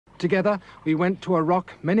Together, we went to a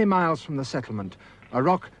rock many miles from the settlement, a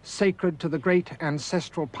rock sacred to the great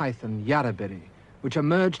ancestral python, Yarrabiri, which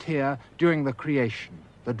emerged here during the creation,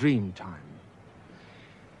 the dream time.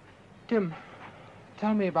 Tim,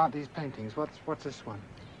 tell me about these paintings. What's this one?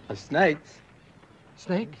 A snake.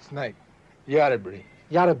 Snake? Snake. Yarrabiri.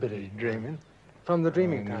 Yarrabiri. Dreaming. From the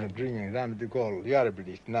dreaming time? Dreaming. That's the call.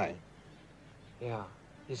 Yarrabiri snake. Yeah.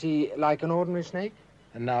 Is he like an ordinary snake?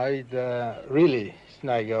 And now he's really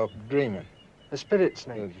snake of dreaming. A spirit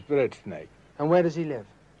snake? A spirit snake. And where does he live?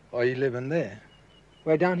 Oh, he living there.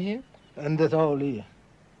 Where, down here? And this hole here.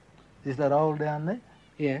 Is that hole down there?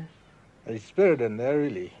 Yeah. There's spirit in there,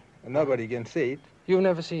 really. And nobody can see it. You've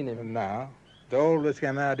never seen him? And now, the hole that's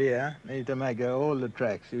come out here, need to make all the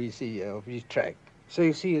tracks we see of his track. So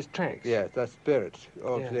you see his tracks? Yes, that's spirits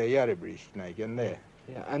of the Yarrabiri snake in there.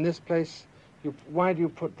 Yeah, and this place, why do you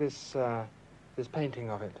put this this painting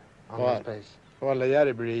of it on this place? Well, the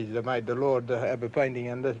Yarrabiri, they made the Lord have a painting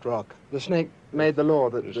on this rock. The snake made the law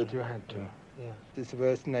that you had to. Yeah. This is the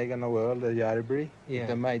first snake in the world, the Yarrabiri. Yeah.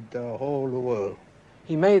 They made the whole world.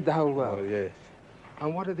 He made the whole world? Oh, yes.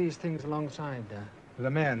 And what are these things alongside there? The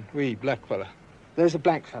man, black fella. There's a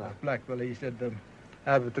black fella? Black fella, he said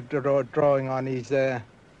have the drawing on his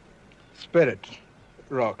spirit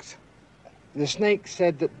rocks. The snake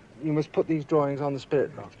said that you must put these drawings on the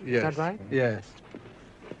spirit rocks. Yes. Is that right? Yes.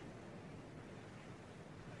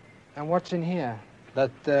 And what's in here?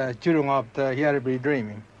 That Tjurunga of the Yarrabiri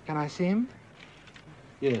dreaming. Can I see him?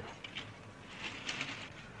 Yes.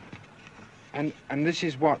 And this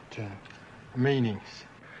is what? Meanings.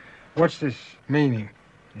 What's this? Meaning.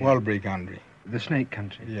 Yeah. Walbury country. The snake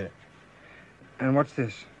country? Yeah. And what's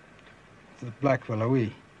this? It's the black fella,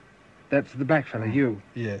 we. That's the black fella, you?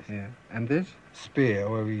 Yes. Yeah. And this? Spear,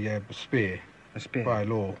 where we have a spear. A spear? By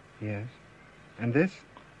law. Yes. And this?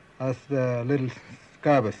 That's the little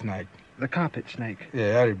scarber snake. The carpet snake?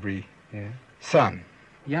 Yeah, Yarrabiri. Yeah. Sun.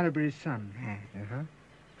 Yarrabiri's son? Uh-huh.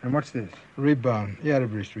 And what's this? Rib bone.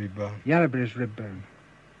 Yarrabiri's rib bone. Yarrabiri's rib bone.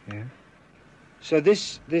 Yeah. So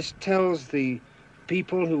this tells the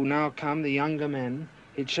people who now come, the younger men,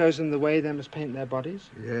 it shows them the way they must paint their bodies?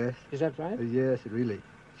 Yes. Is that right? Yes, really.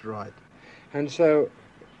 It's right. And so,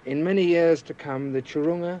 in many years to come, the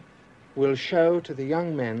Tjurunga will show to the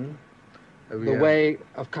young men the way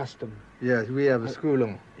of custom. Yes, we have a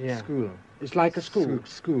school. Yeah. School. It's like a school.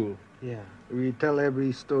 School. Yeah. We tell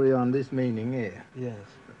every story on this meaning here. Yes.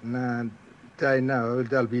 And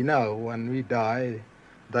they'll be know when we die,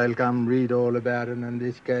 they'll come read all about it in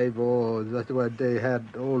this cave, or that's what they had,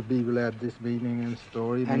 all people had this meaning and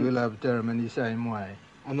story, and we'll have ceremony the same way.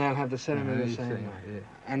 And they'll have the ceremony the same way. Yeah.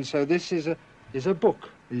 And so this is a book.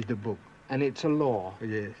 It's the book. And it's a law.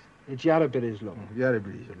 Yes. It's Yarrabiri's law.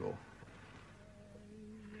 Yarrabiri's a law.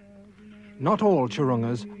 Not all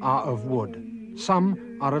Tjurungas are of wood.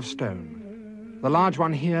 Some are of stone. The large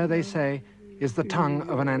one here, they say, is the tongue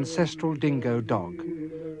of an ancestral dingo dog.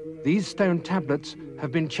 These stone tablets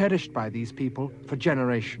have been cherished by these people for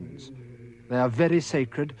generations. They are very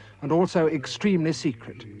sacred and also extremely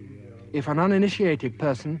secret. If an uninitiated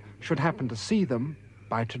person should happen to see them,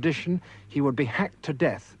 by tradition, he would be hacked to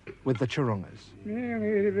death with the Tjurungas.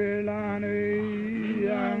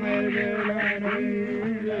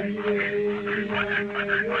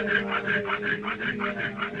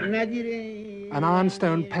 An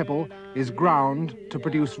ironstone pebble is ground to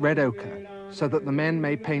produce red ochre, so that the men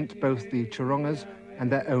may paint both the Tjurungas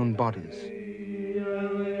and their own bodies.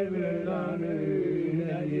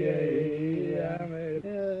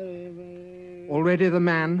 Already the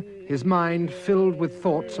man, his mind filled with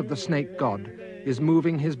thoughts of the snake god, is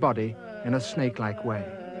moving his body in a snake-like way.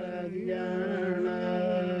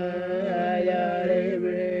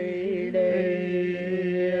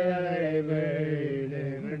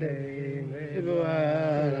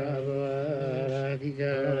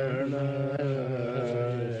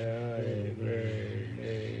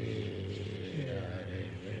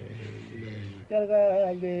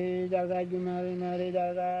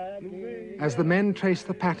 As the men trace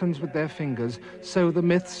the patterns with their fingers, so the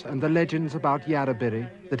myths and the legends about Yarrabiri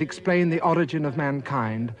that explain the origin of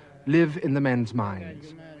mankind live in the men's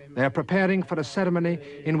minds. They are preparing for a ceremony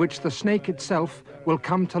in which the snake itself will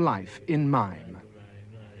come to life in mime.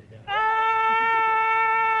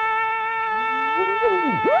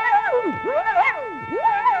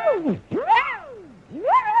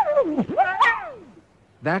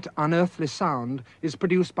 That unearthly sound is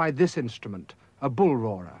produced by this instrument, a bull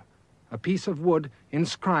roarer, a piece of wood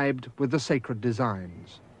inscribed with the sacred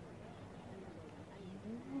designs.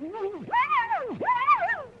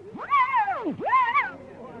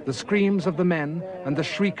 The screams of the men and the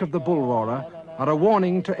shriek of the bull roarer are a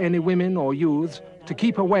warning to any women or youths to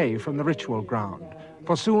keep away from the ritual ground,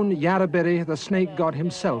 for soon Yarabiri, the snake god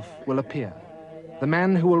himself, will appear. The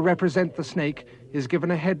man who will represent the snake is given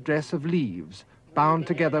a headdress of leaves, bound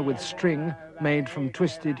together with string made from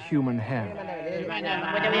twisted human hair.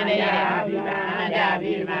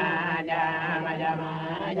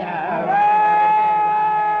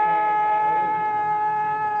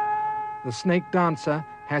 The snake dancer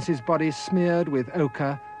has his body smeared with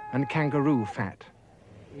ochre and kangaroo fat.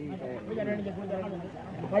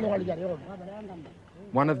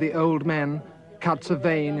 One of the old men cuts a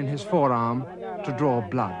vein in his forearm to draw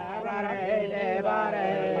blood.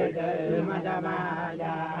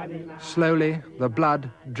 Slowly, the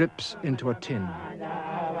blood drips into a tin.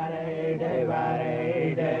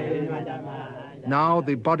 Now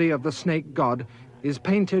the body of the snake god is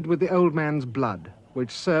painted with the old man's blood,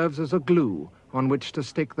 which serves as a glue on which to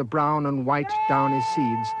stick the brown and white downy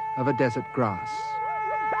seeds of a desert grass.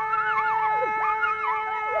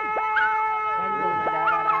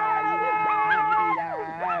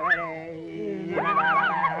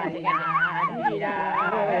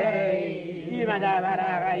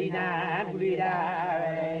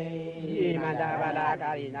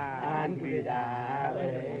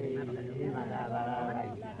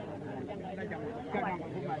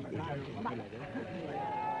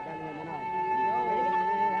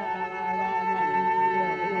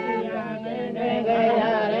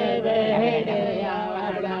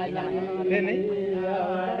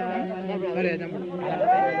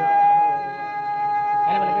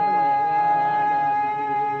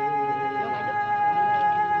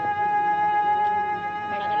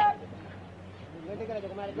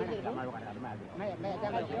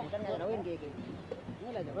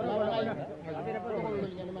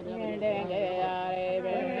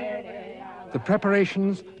 The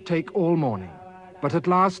preparations take all morning, but at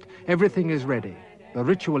last everything is ready. The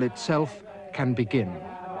ritual itself can begin.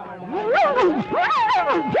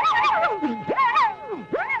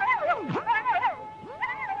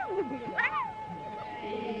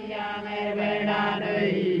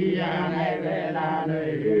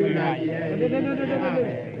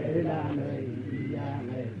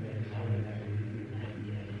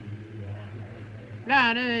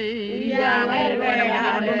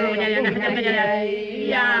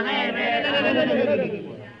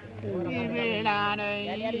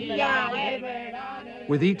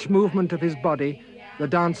 With each movement of his body, the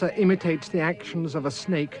dancer imitates the actions of a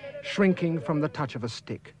snake shrinking from the touch of a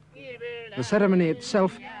stick. The ceremony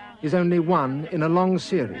itself is only one in a long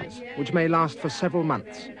series, which may last for several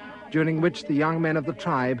months, during which the young men of the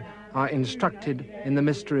tribe are instructed in the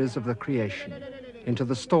mysteries of the creation, into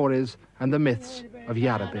the stories and the myths of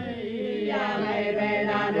Yarabiri.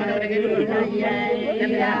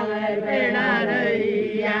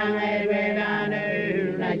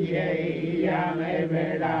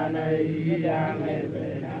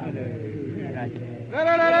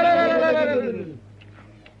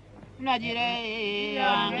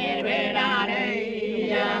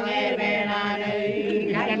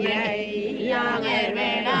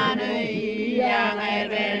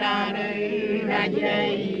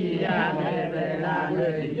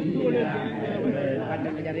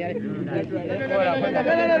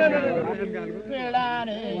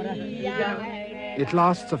 It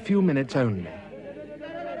lasts a few minutes only.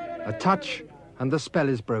 A touch and the spell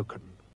is broken.